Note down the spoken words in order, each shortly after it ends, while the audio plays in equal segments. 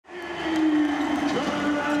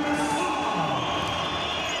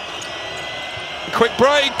quick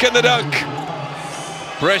break and the dunk.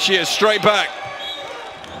 Brescia straight back.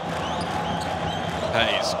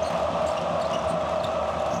 Hayes.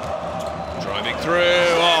 Driving through,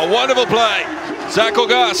 oh, wonderful play. Zach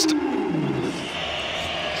August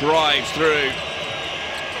drives through.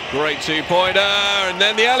 Great two-pointer, and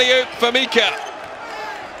then the alley-oop for Mika.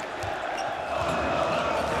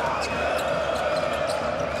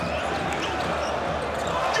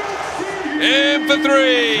 In for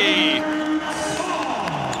three.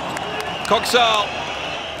 Coxall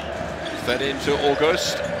fed into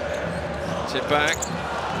August. Tip back.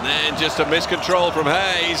 And then just a miscontrol from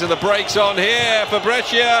Hayes, and the break's on here for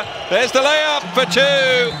Brescia. There's the layup for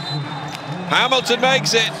two. Hamilton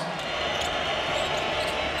makes it.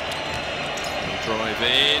 Drive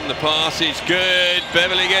in, the pass is good.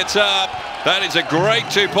 Beverly gets up. That is a great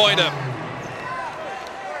two-pointer.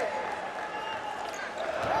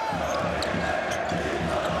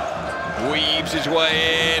 Weaves his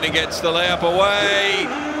way in and gets the layup away.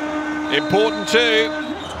 Important too.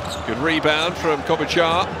 Good rebound from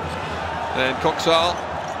Kopitar. And Coxall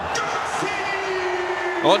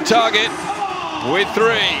on target with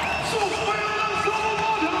three.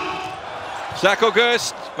 Zach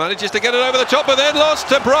August manages to get it over the top, but then lost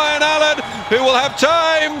to Brian Allen, who will have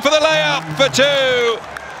time for the layup for two.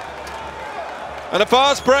 And a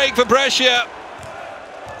fast break for Brescia.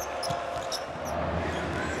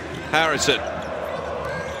 Harrison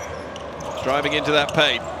driving into that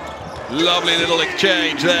paint. Lovely little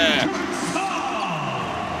exchange there.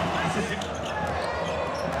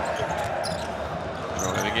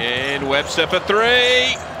 Driving in, Webster for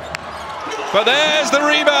three. But there's the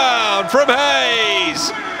rebound from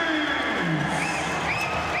Hayes.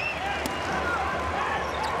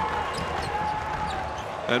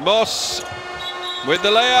 And Moss with the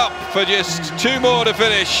layup for just two more to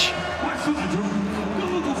finish.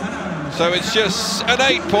 So it's just an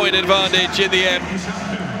 8-point advantage in the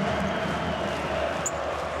end.